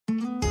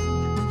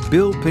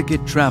Bill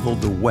Pickett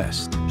traveled the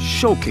West,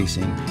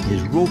 showcasing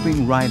his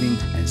roping, riding,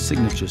 and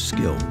signature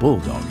skill,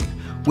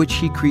 bulldogging, which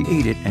he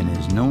created and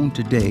is known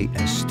today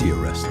as steer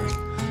wrestling.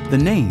 The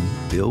name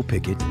Bill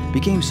Pickett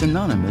became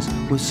synonymous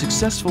with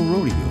successful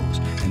rodeos,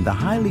 and the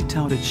highly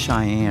touted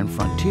Cheyenne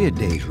Frontier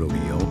Days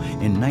Rodeo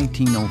in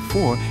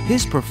 1904,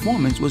 his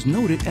performance was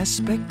noted as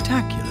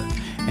spectacular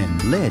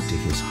and led to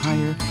his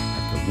hire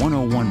at the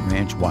 101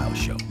 Ranch Wild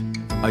Show.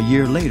 A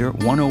year later,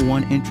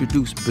 101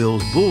 introduced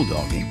Bill's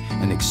bulldogging,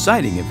 an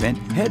exciting event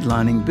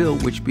headlining Bill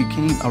which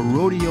became a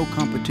rodeo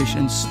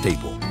competition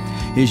staple.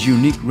 His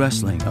unique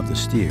wrestling of the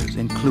steers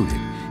included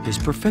his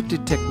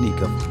perfected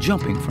technique of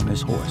jumping from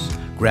his horse,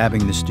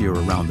 grabbing the steer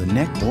around the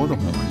neck or the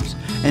horns,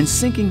 and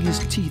sinking his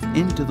teeth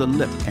into the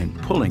lip and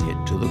pulling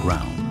it to the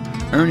ground,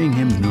 earning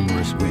him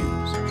numerous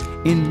wins.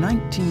 In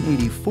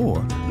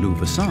 1984, Lou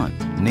Vasant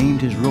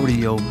named his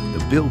rodeo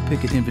the Bill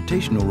Pickett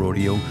Invitational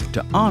Rodeo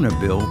to honor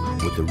Bill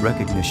with the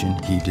recognition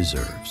he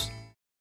deserves.